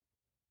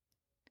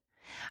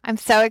I'm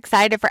so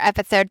excited for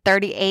episode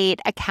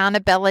 38,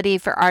 accountability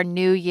for our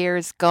New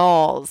Year's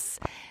goals.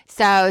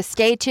 So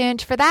stay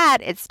tuned for that.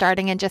 It's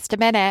starting in just a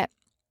minute.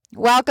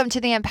 Welcome to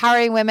the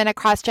Empowering Women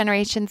Across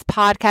Generations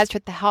podcast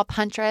with the Health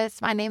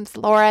Huntress. My name's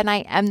Laura and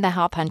I am the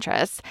Health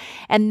Huntress.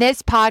 And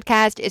this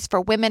podcast is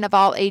for women of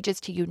all ages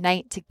to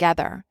unite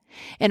together.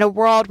 In a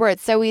world where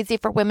it's so easy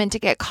for women to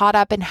get caught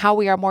up in how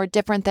we are more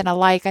different than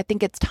alike, I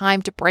think it's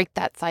time to break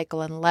that cycle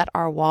and let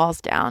our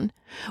walls down.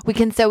 We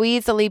can so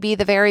easily be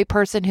the very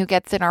person who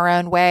gets in our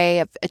own way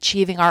of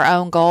achieving our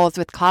own goals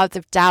with clouds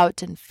of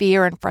doubt and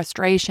fear and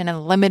frustration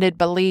and limited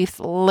beliefs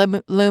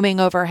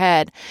looming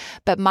overhead.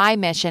 But my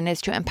mission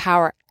is to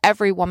empower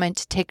every woman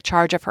to take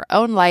charge of her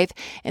own life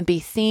and be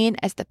seen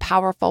as the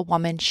powerful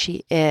woman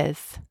she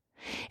is.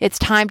 It's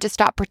time to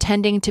stop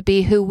pretending to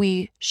be who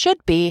we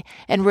should be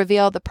and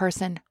reveal the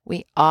person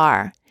we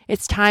are.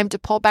 It's time to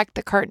pull back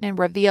the curtain and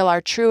reveal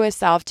our truest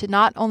self to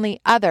not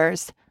only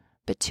others,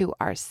 but to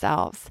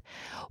ourselves.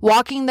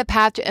 Walking the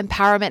path to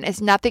empowerment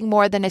is nothing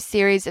more than a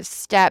series of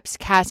steps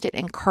casted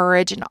in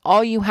courage, and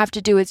all you have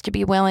to do is to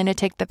be willing to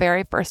take the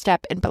very first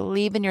step and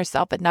believe in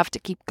yourself enough to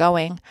keep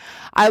going.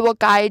 I will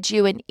guide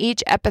you in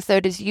each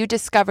episode as you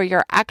discover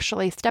you're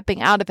actually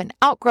stepping out of an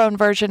outgrown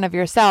version of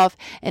yourself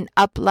and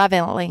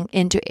up-leveling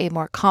into a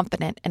more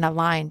confident and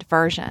aligned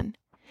version.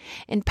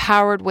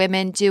 Empowered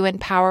women do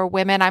empower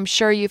women. I'm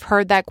sure you've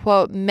heard that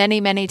quote many,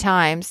 many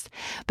times,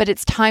 but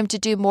it's time to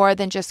do more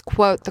than just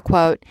quote the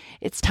quote.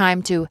 It's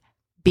time to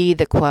be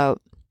the quote.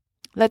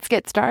 Let's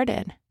get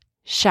started,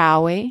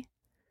 shall we?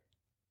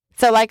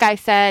 So like I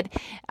said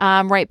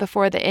right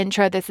before the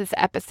intro, this is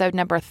episode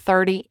number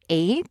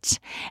 38,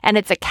 and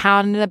it's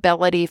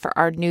accountability for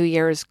our New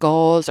Year's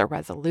goals or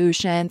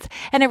resolutions.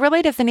 And it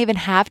really doesn't even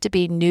have to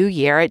be New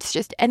Year. It's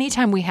just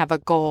anytime we have a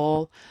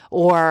goal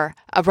or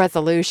a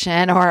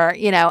resolution or,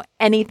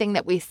 anything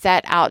that we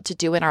set out to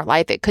do in our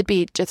life. It could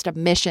be just a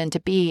mission to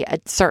be a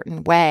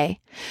certain way.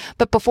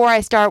 But before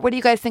I start, what do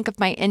you guys think of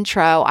my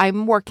intro?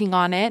 I'm working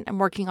on it. I'm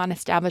working on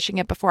establishing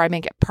it before I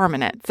make it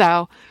permanent.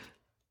 So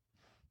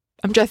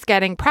I'm just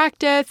getting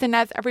practice. And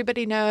as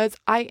everybody knows,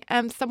 I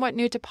am somewhat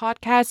new to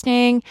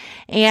podcasting,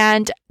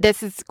 and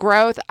this is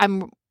growth.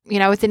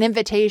 It's an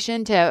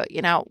invitation to,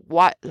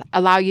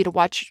 allow you to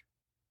watch,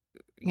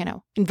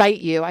 invite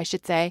you, I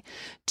should say,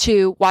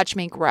 to watch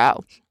me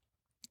grow.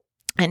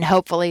 And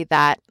hopefully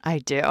that I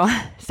do.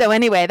 So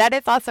anyway, that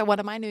is also one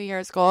of my New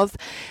Year's goals.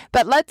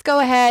 But let's go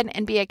ahead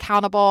and be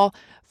accountable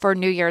for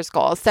New Year's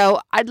goals.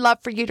 So I'd love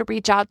for you to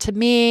reach out to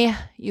me.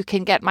 You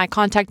can get my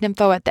contact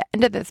info at the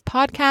end of this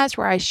podcast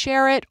where I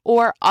share it,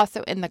 or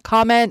also in the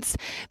comments,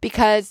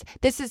 because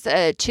this is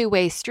a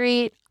two-way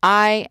street.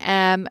 I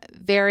am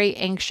very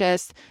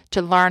anxious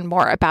to learn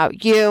more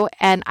about you,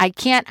 and I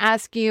can't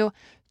ask you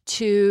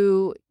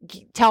to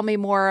tell me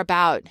more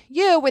about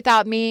you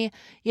without me,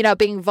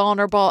 being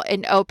vulnerable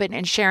and open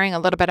and sharing a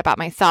little bit about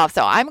myself.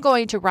 So I'm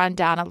going to run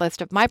down a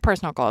list of my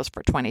personal goals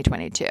for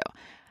 2022.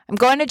 I'm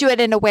going to do it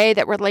in a way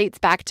that relates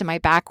back to my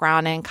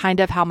background and kind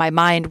of how my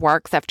mind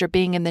works after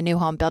being in the new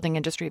home building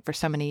industry for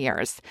so many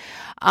years.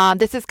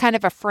 This is kind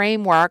of a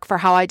framework for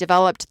how I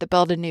developed the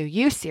Build a New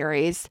You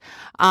series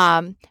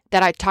that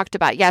I talked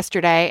about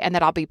yesterday and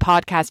that I'll be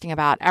podcasting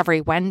about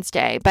every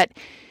Wednesday. But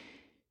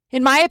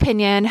in my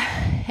opinion,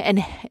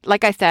 and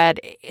like I said,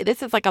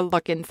 this is like a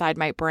look inside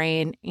my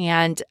brain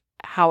and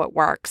how it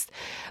works.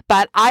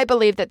 But I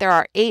believe that there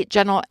are 8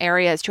 general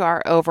areas to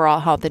our overall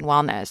health and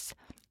wellness.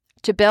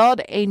 To build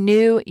a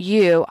new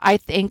you, I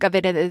think of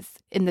it as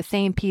in the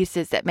same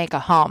pieces that make a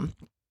home.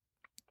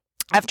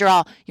 After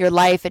all, your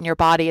life and your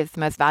body is the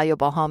most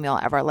valuable home you'll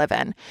ever live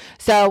in.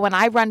 So when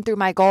I run through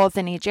my goals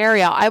in each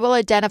area, I will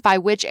identify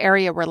which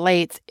area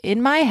relates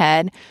in my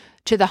head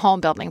to the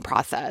home building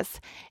process.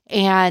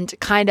 And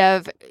kind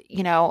of,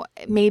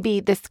 maybe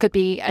this could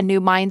be a new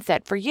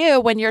mindset for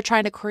you when you're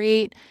trying to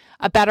create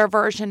a better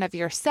version of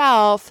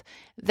yourself,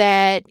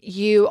 that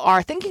you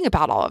are thinking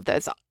about all of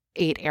those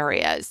 8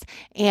 areas.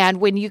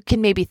 And when you can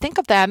maybe think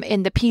of them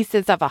in the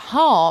pieces of a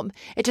home,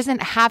 it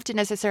doesn't have to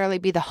necessarily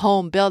be the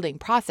home building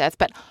process,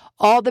 but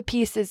all the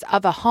pieces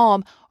of a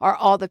home are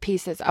all the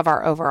pieces of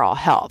our overall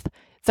health.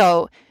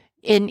 So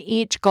in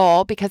each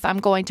goal, because I'm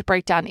going to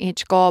break down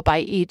each goal by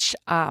each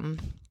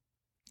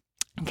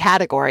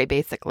category,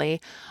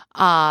 basically,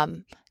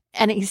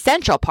 an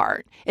essential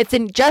part. It's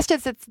in just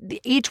as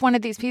each one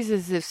of these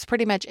pieces is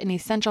pretty much an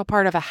essential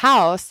part of a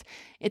house.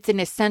 It's an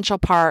essential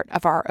part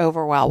of our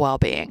overall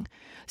well-being.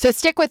 So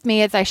stick with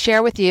me as I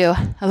share with you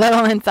a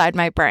little inside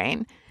my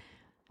brain.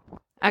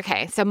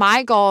 Okay, so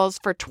my goals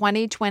for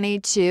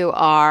 2022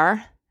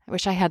 are, I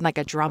wish I had like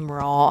a drum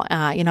roll.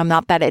 I'm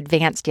not that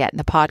advanced yet in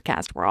the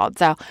podcast world.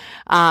 So,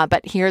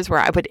 but here's where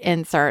I would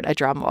insert a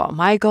drum roll.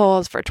 My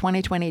goals for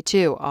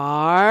 2022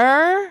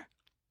 are,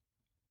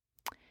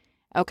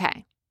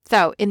 okay.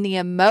 So in the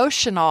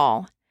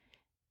emotional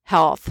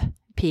health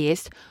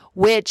piece,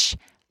 which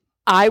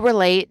I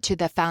relate to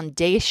the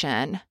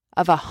foundation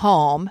of a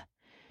home,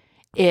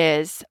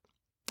 is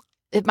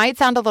it might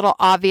sound a little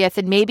obvious,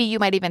 and maybe you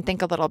might even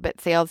think a little bit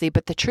salesy,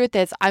 but the truth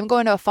is I'm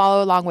going to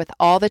follow along with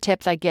all the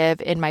tips I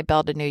give in my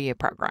Build a New You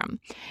program.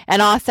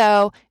 And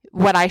also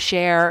what I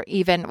share,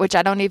 even, which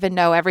I don't even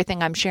know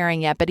everything I'm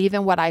sharing yet, but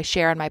even what I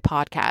share in my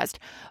podcast.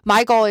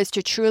 My goal is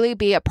to truly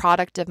be a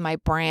product of my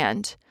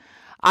brand.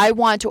 I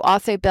want to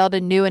also build a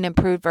new and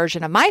improved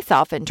version of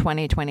myself in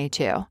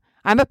 2022.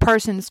 I'm a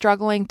person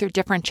struggling through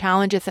different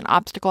challenges and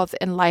obstacles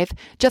in life,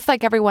 just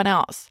like everyone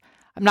else.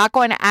 I'm not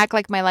going to act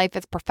like my life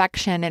is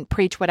perfection and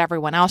preach what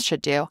everyone else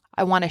should do.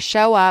 I want to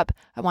show up.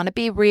 I want to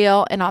be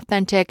real and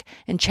authentic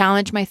and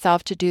challenge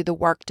myself to do the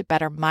work to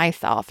better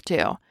myself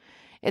too.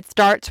 It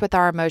starts with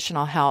our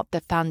emotional health,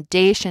 the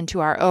foundation to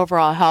our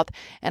overall health,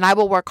 and I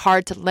will work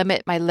hard to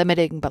limit my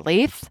limiting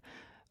beliefs,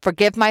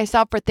 forgive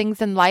myself for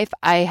things in life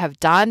I have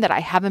done that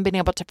I haven't been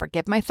able to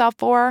forgive myself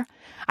for.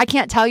 I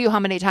can't tell you how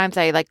many times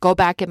I go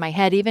back in my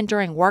head, even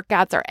during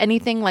workouts or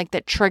anything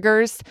that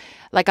triggers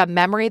a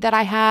memory that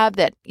I have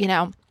that,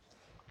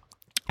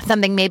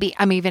 something maybe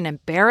I'm even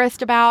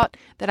embarrassed about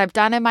that I've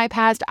done in my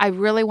past. I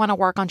really want to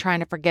work on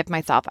trying to forgive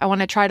myself. I want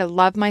to try to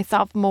love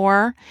myself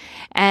more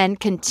and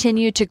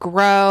continue to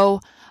grow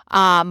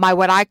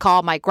what I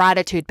call my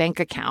gratitude bank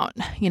account,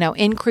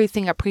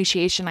 increasing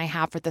appreciation I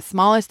have for the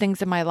smallest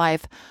things in my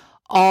life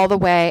all the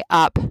way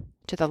up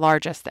to the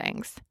largest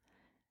things.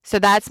 So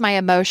that's my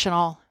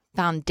emotional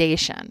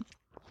foundation.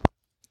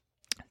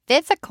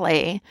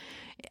 Physically,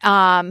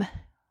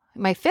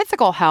 my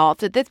physical health,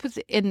 this was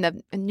in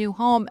the new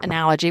home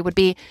analogy, would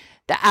be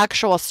the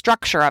actual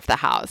structure of the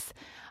house.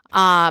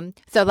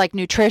 So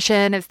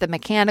nutrition is the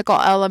mechanical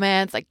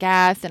elements like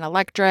gas and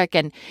electric,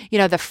 and,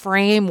 the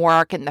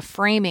framework and the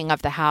framing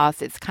of the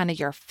house is kind of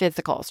your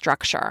physical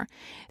structure.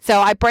 So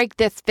I break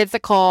this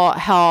physical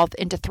health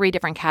into 3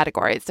 different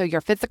categories. So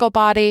your physical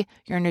body,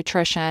 your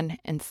nutrition,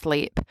 and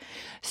sleep.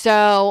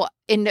 So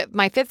in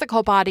my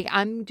physical body,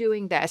 I'm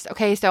doing this.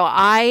 Okay. So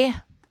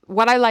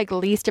what I like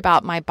least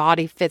about my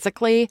body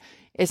physically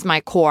is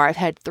my core. I've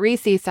had 3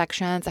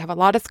 C-sections. I have a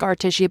lot of scar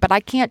tissue, but I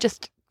can't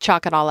just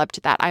chalk it all up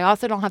to that. I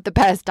also don't have the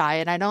best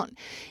diet. I don't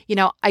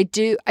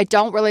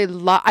really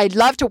I'd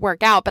love to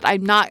work out, but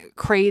I'm not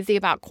crazy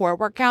about core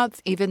workouts,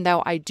 even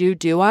though I do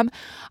them.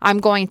 I'm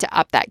going to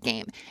up that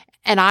game.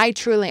 And I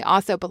truly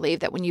also believe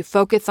that when you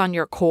focus on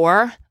your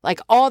core,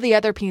 all the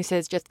other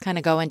pieces just kind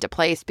of go into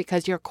place,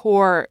 because your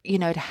core,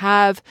 to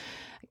have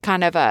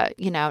kind of a,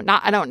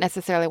 I don't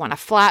necessarily want a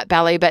flat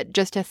belly, but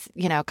just to,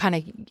 kind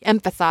of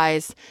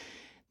emphasize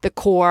the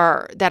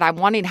core that I'm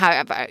wanting to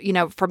have.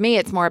 For me,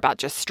 it's more about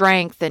just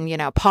strength and,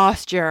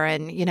 posture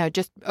and,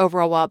 just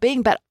overall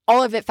well-being, but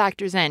all of it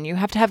factors in. You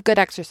have to have good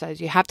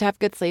exercise, you have to have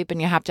good sleep, and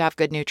you have to have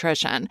good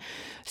nutrition.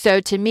 So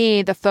to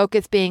me, the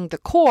focus being the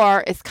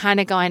core is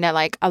kind of going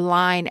to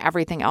align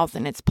everything else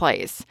in its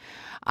place.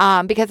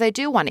 Because I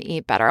do want to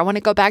eat better. I want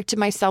to go back to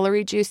my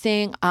celery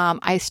juicing.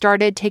 I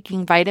started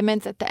taking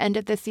vitamins at the end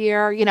of this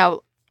year.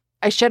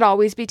 I should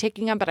always be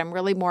taking them, but I'm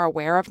really more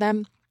aware of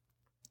them.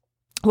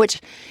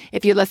 Which,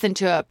 if you listen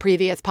to a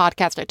previous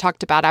podcast I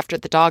talked about after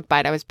the dog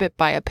bite, I was bit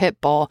by a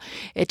pit bull.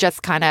 It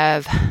just kind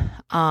of,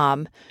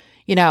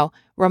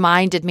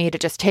 reminded me to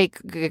just take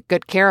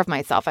good care of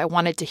myself. I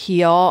wanted to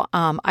heal.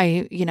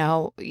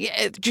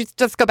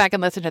 Just go back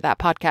and listen to that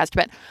podcast.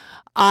 But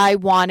I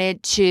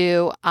wanted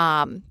to,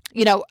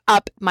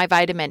 up my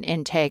vitamin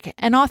intake.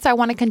 And also I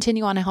want to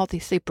continue on a healthy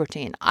sleep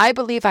routine. I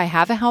believe I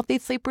have a healthy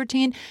sleep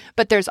routine,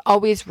 but there's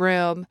always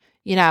room,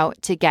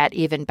 to get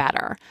even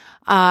better.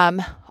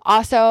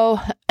 Also,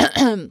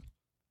 I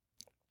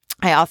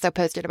also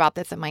posted about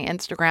this on my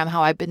Instagram,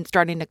 how I've been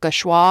starting to gua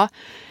sha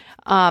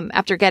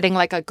after getting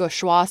a gua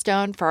sha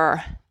stone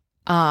for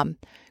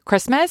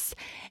Christmas.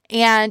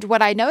 And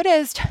what I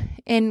noticed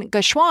in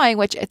gua sha,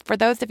 which for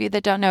those of you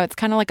that don't know, it's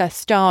kind of like a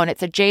stone.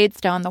 It's a jade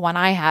stone, the one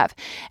I have.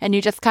 And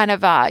you just kind of,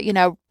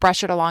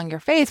 brush it along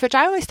your face, which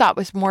I always thought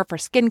was more for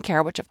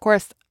skincare, which of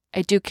course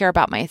I do care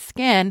about my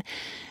skin.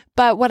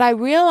 But what I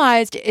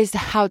realized is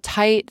how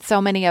tight so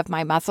many of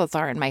my muscles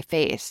are in my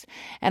face.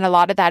 And a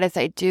lot of that is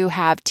I do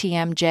have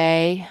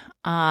TMJ.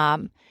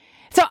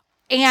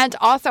 And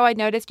also I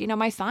noticed,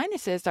 my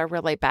sinuses are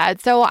really bad.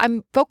 So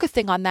I'm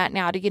focusing on that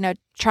now to,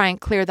 try and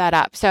clear that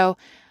up. So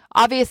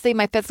obviously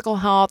my physical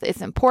health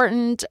is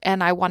important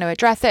and I want to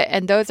address it.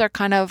 And those are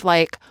kind of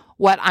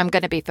what I'm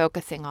going to be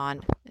focusing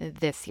on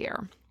this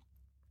year.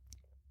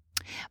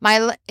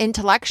 My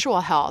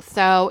intellectual health.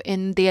 So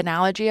in the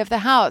analogy of the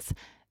house,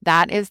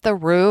 that is the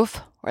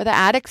roof or the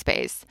attic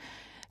space.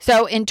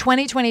 So in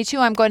 2022,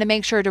 I'm going to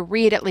make sure to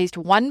read at least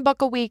 1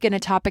 book a week in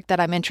a topic that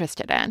I'm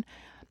interested in.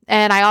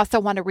 And I also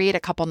want to read a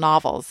couple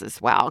novels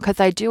as well, because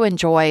I do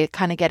enjoy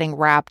kind of getting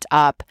wrapped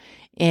up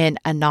in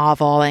a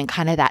novel and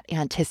kind of that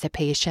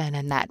anticipation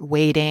and that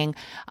waiting.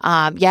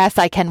 Yes,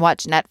 I can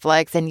watch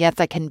Netflix and yes,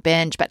 I can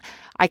binge, but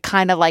I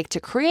kind of like to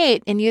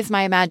create and use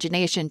my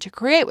imagination to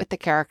create what the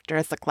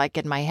characters look like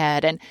in my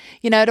head. And,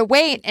 to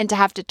wait and to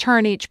have to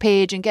turn each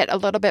page and get a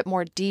little bit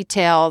more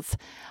details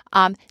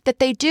that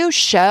they do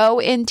show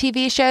in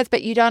TV shows,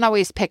 but you don't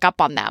always pick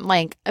up on them.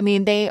 Like, I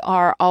mean, they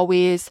are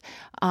always,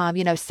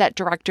 set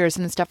directors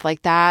and stuff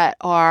like that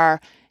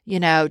are,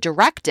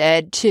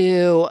 directed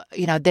to,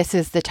 this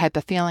is the type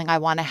of feeling I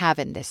want to have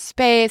in this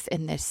space,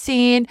 in this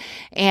scene.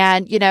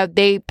 And,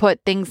 they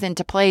put things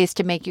into place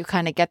to make you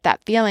kind of get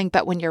that feeling.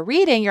 But when you're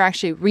reading, you're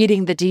actually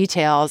reading the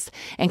details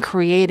and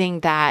creating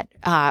that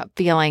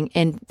feeling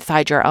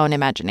inside your own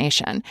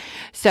imagination.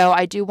 So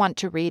I do want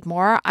to read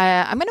more.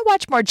 I'm going to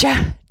watch more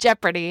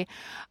Jeopardy.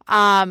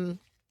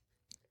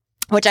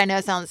 Which I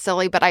know sounds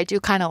silly, but I do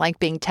kind of like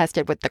being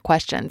tested with the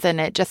questions. And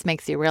it just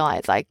makes you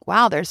realize like,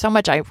 wow, there's so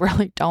much I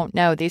really don't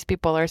know. These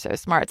people are so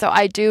smart. So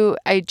I do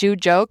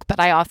joke, but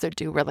I also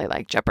do really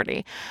like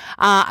Jeopardy.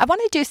 I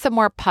want to do some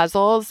more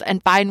puzzles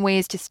and find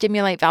ways to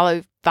stimulate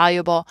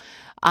valuable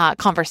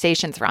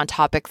conversations around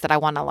topics that I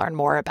want to learn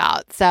more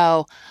about.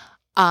 So,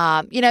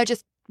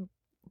 just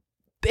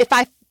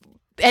if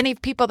any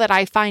people that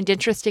I find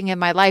interesting in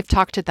my life,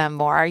 talk to them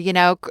more.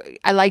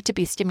 I like to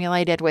be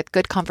stimulated with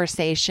good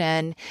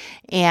conversation,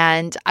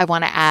 and I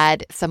want to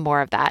add some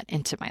more of that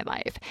into my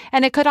life.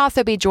 And it could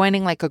also be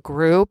joining like a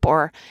group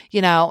or,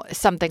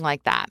 something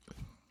like that.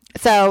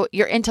 So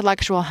your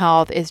intellectual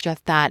health is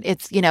just that.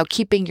 It's,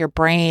 keeping your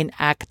brain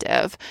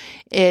active.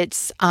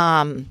 It's,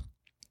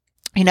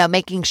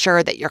 making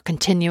sure that you're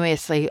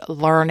continuously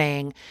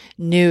learning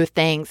new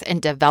things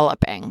and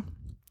developing.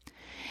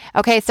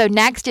 Okay, so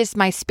next is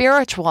my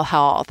spiritual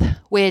health,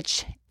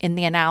 which in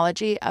the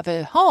analogy of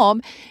a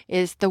home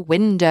is the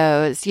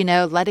windows,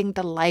 letting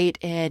the light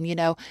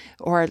in,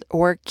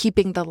 or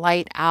keeping the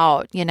light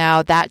out,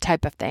 that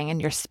type of thing, and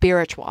your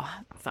spiritual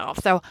self.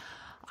 So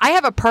I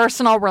have a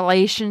personal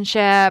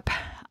relationship,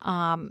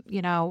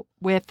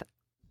 with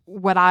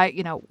what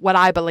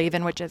I believe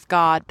in, which is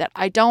God, that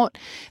I don't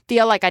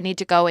feel like I need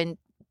to go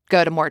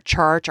to more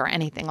church or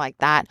anything like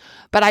that.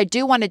 But I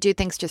do want to do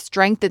things to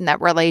strengthen that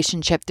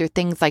relationship through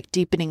things like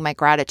deepening my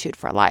gratitude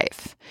for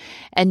life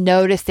and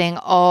noticing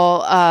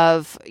all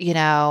of,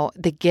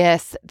 the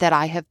gifts that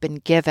I have been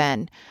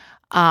given,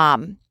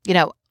 on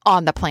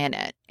the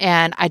planet.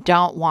 And I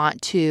don't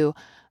want to,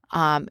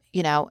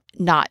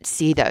 not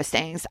see those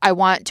things. I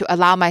want to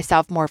allow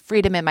myself more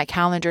freedom in my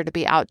calendar to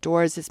be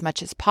outdoors as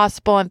much as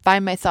possible and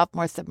find myself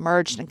more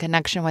submerged in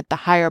connection with the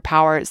higher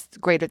powers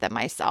greater than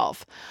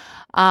myself.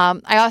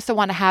 I also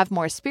want to have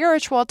more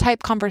spiritual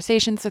type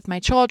conversations with my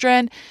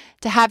children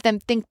to have them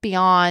think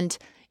beyond,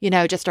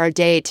 just our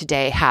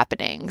day-to-day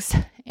happenings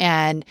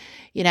and,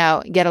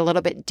 get a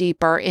little bit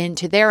deeper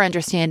into their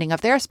understanding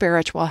of their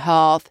spiritual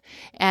health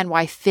and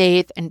why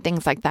faith and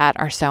things like that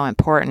are so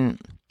important.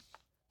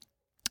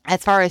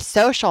 As far as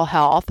social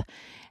health,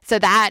 so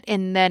that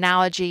in the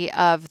analogy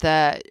of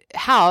the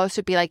house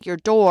would be like your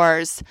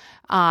doors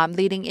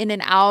leading in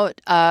and out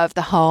of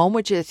the home,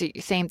 which is the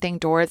same thing,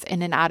 doors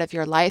in and out of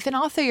your life, and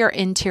also your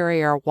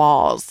interior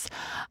walls.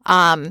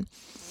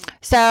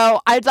 So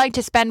I'd like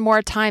to spend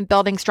more time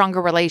building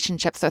stronger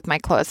relationships with my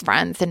close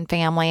friends and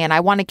family, and I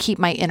want to keep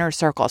my inner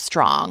circle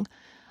strong.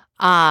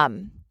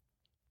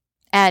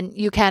 And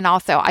you can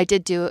also, I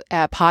did do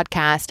a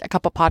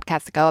couple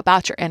podcasts ago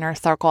about your inner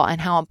circle and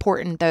how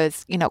important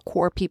those,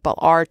 core people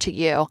are to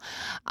you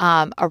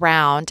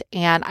around.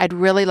 And I'd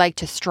really like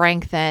to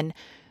strengthen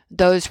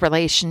those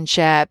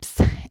relationships.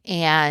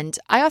 And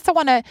I also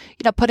want to,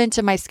 put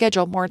into my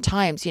schedule more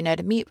times,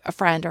 to meet a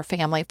friend or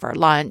family for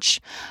lunch,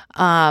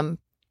 and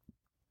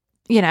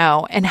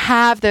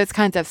have those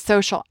kinds of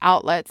social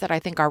outlets that I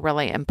think are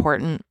really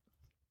important.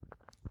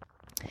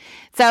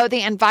 So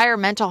the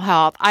environmental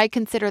health, I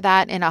consider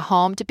that in a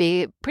home to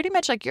be pretty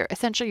much like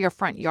essentially your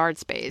front yard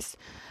space.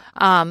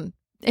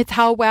 It's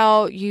how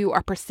well you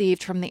are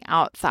perceived from the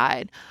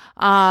outside.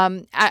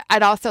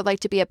 I'd also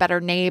like to be a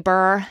better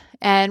neighbor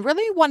and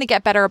really want to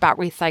get better about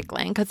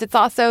recycling because it's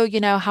also,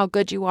 how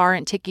good you are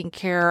in taking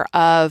care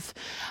of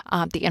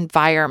the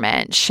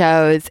environment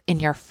shows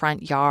in your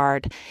front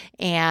yard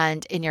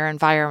and in your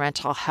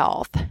environmental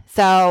health.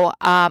 So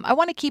I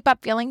want to keep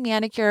up feeling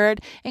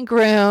manicured and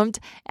groomed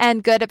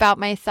and good about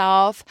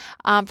myself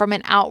from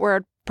an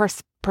outward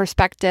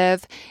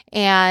perspective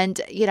and,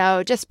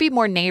 just be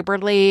more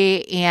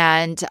neighborly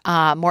and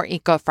more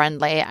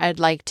eco-friendly. I'd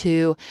like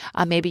to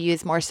maybe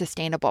use more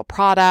sustainable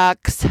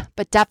products,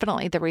 but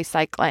definitely the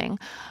recycling.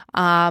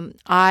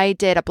 I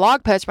did a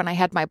blog post when I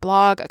had my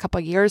blog a couple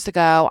years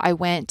ago. I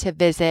went to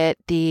visit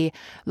the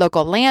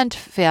local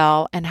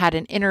landfill and had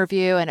an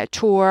interview and a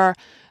tour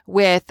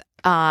with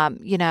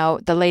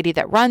the lady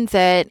that runs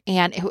it.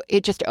 And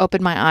it just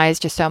opened my eyes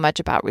to so much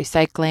about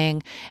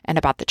recycling and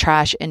about the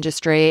trash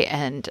industry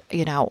and,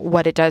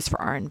 what it does for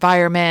our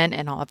environment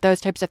and all of those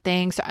types of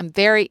things. So I'm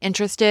very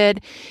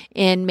interested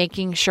in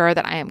making sure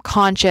that I am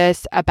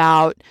conscious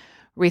about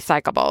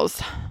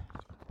recyclables.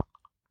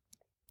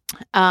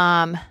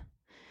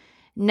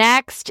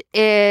 Next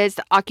is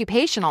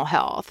occupational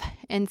health.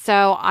 And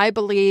so I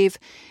believe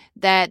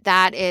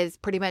that is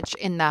pretty much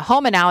in the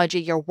home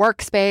analogy, your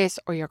workspace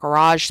or your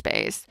garage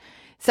space.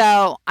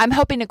 So I'm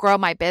hoping to grow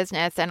my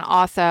business. And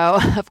also,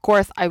 of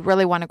course, I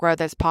really want to grow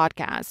this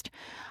podcast.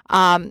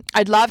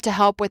 I'd love to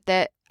help with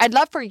it. I'd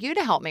love for you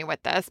to help me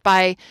with this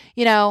by,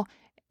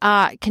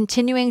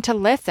 continuing to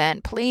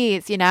listen,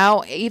 please,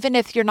 even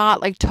if you're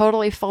not like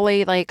totally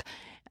fully like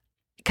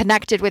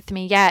connected with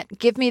me yet,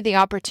 give me the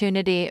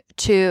opportunity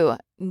to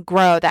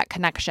grow that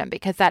connection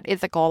because that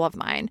is a goal of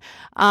mine.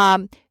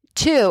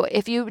 Two,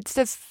 if you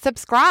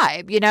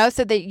subscribe,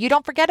 so that you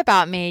don't forget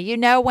about me,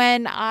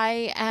 when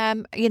I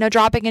am,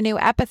 dropping a new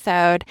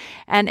episode,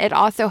 and it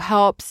also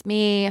helps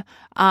me,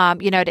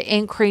 to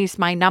increase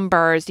my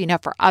numbers,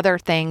 for other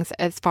things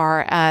as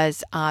far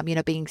as,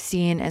 being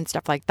seen and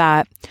stuff like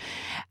that.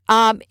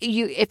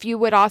 If you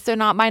would also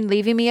not mind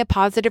leaving me a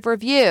positive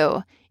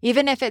review,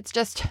 even if it's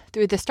just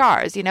through the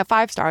stars,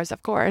 5 stars,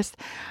 of course.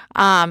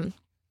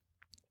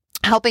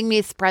 Helping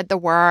me spread the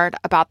word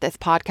about this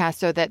podcast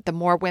so that the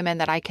more women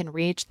that I can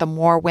reach, the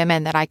more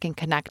women that I can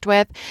connect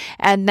with.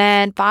 And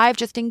then 5,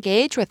 just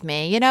engage with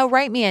me,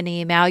 write me an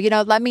email,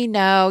 let me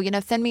know,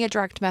 send me a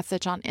direct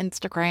message on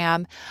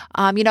Instagram,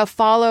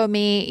 follow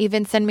me,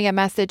 even send me a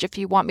message if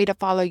you want me to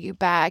follow you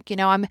back.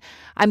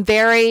 I'm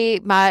very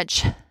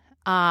much,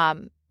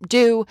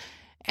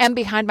 am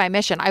behind my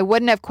mission. I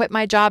wouldn't have quit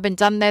my job and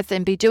done this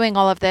and be doing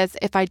all of this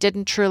if I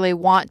didn't truly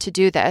want to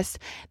do this.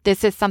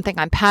 This is something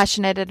I'm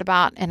passionate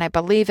about and I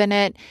believe in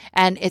it.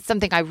 And it's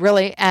something I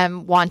really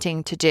am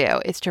wanting to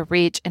do, is to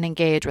reach and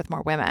engage with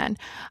more women.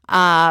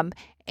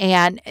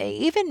 And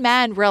even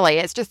men, really.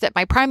 It's just that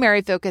my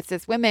primary focus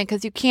is women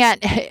because you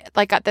can't,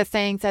 like the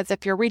saying says,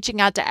 if you're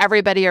reaching out to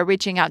everybody, you're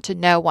reaching out to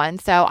no one.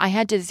 So I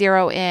had to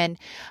zero in.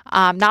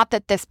 Not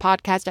that this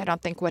podcast, I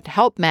don't think, would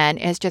help men.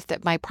 It's just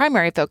that my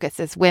primary focus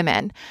is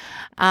women.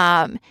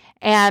 And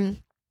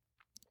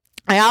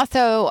I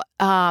also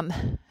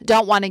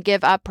don't want to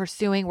give up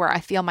pursuing where I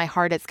feel my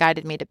heart has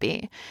guided me to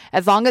be.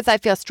 As long as I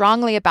feel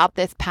strongly about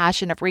this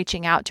passion of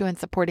reaching out to and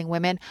supporting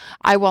women,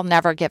 I will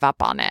never give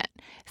up on it.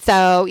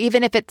 So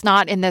even if it's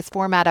not in this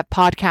format of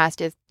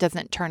podcast, it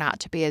doesn't turn out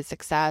to be a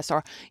success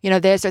or,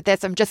 this or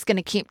this, I'm just going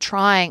to keep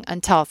trying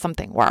until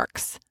something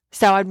works.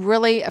 So I'd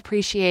really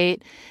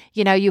appreciate,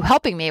 you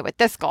helping me with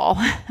this goal.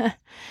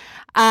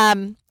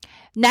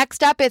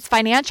 Next up is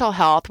financial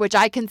health, which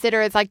I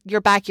consider is like your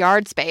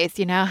backyard space.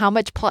 How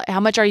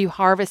much are you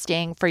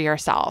harvesting for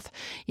yourself?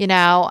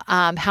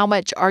 How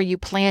much are you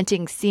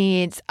planting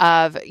seeds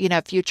of,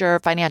 future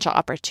financial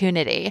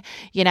opportunity?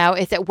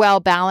 Is it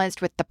well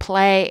balanced with the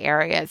play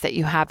areas that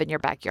you have in your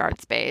backyard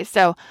space?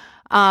 So,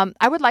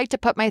 I would like to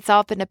put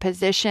myself in a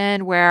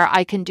position where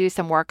I can do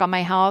some work on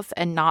my house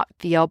and not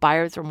feel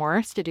buyer's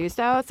remorse to do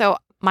so. So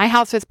my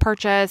house was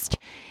purchased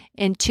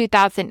in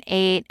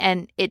 2008,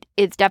 and it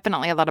is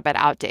definitely a little bit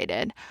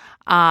outdated.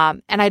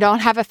 And I don't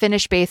have a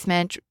finished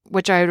basement,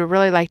 which I would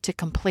really like to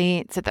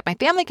complete so that my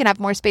family can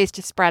have more space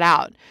to spread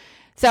out.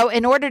 So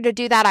in order to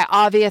do that, I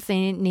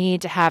obviously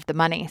need to have the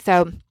money.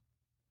 So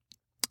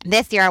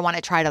this year I want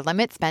to try to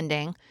limit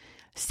spending,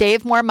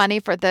 save more money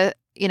for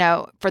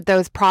for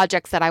those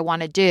projects that I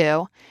want to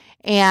do,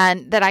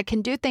 and that I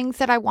can do things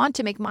that I want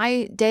to make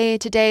my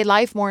day-to-day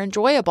life more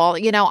enjoyable.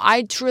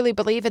 I truly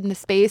believe in the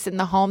space in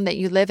the home that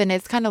you live in.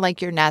 It's kind of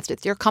like your nest.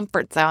 It's your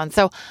comfort zone.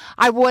 So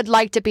I would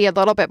like to be a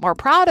little bit more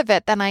proud of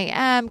it than I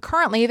am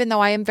currently, even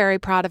though I am very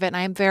proud of it and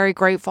I am very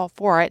grateful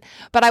for it.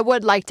 But I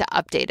would like to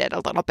update it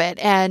a little bit.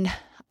 And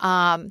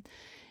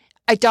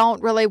I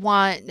don't really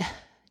want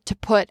to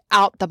put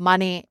out the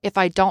money if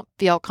I don't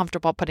feel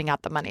comfortable putting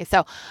out the money.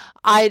 So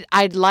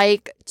I'd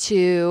like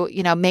to,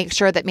 make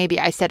sure that maybe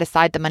I set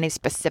aside the money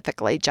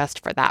specifically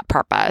just for that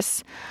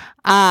purpose.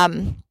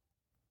 So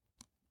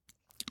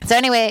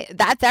anyway,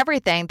 that's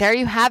everything. There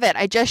you have it.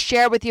 I just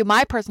shared with you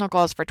my personal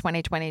goals for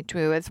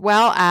 2022, as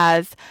well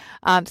as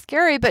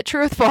scary but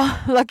truthful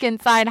look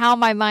inside how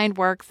my mind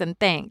works and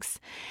thinks.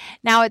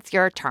 Now it's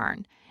your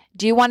turn.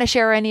 Do you want to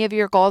share any of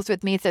your goals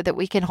with me so that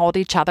we can hold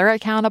each other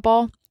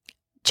accountable?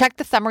 Check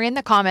the summary in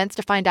the comments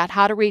to find out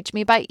how to reach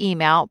me by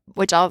email,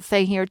 which I'll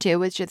say here too,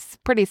 which is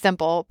pretty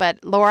simple, but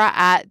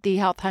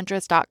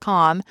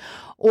Laura@thehealthhuntress.com,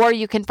 or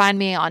you can find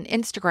me on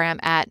Instagram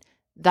at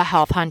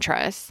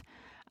thehealthhuntress.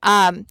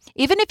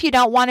 Even if you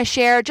don't want to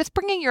share, just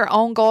bringing your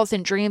own goals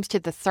and dreams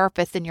to the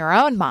surface in your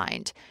own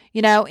mind,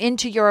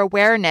 into your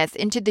awareness,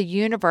 into the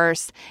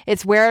universe.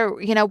 It's where,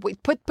 we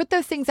put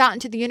those things out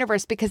into the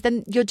universe, because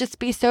then you'll just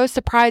be so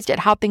surprised at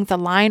how things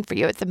align for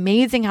you. It's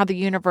amazing how the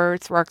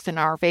universe works in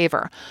our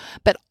favor.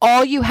 But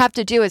all you have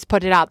to do is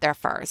put it out there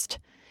first.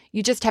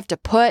 You just have to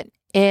put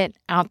it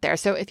out there.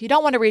 So if you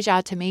don't want to reach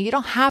out to me, you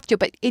don't have to,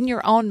 but in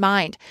your own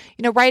mind,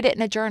 write it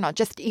in a journal.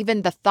 Just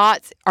even the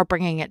thoughts are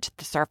bringing it to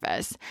the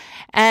surface.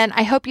 And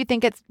I hope you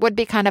think it would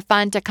be kind of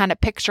fun to kind of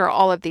picture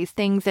all of these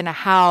things in a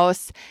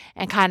house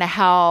and kind of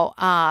how,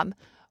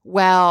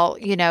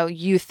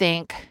 you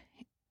think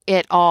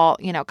it all,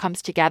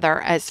 comes together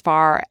as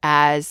far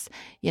as,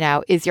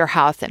 is your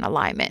house in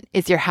alignment?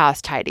 Is your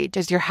house tidy?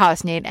 Does your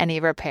house need any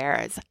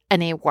repairs,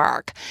 any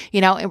work?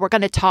 And we're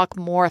going to talk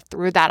more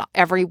through that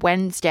every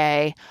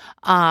Wednesday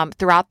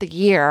throughout the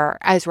year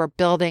as we're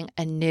building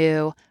a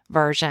new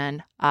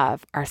version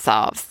of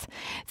ourselves.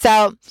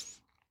 So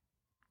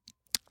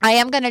I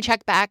am going to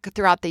check back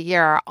throughout the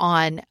year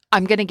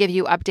I'm going to give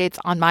you updates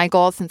on my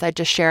goals since I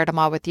just shared them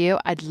all with you.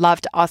 I'd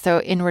love to also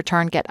in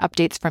return get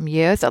updates from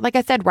you. So like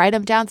I said, write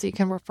them down so you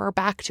can refer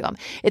back to them.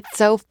 It's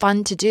so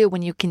fun to do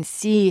when you can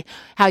see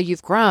how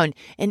you've grown.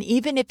 And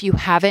even if you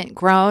haven't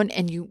grown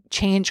and you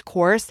change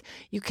course,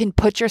 you can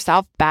put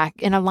yourself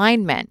back in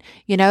alignment,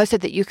 so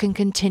that you can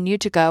continue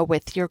to go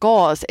with your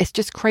goals. It's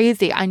just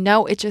crazy. I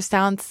know it just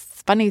sounds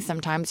funny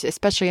sometimes,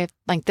 especially if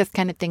like this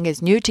kind of thing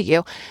is new to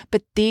you,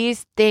 but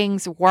these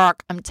things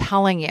work. I'm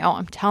telling you.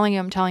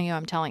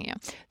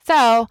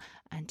 So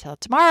until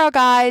tomorrow,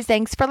 guys,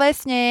 thanks for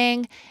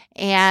listening.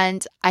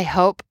 And I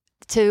hope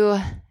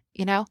to,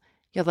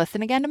 you'll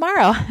listen again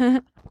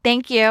tomorrow.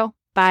 Thank you.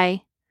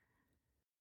 Bye.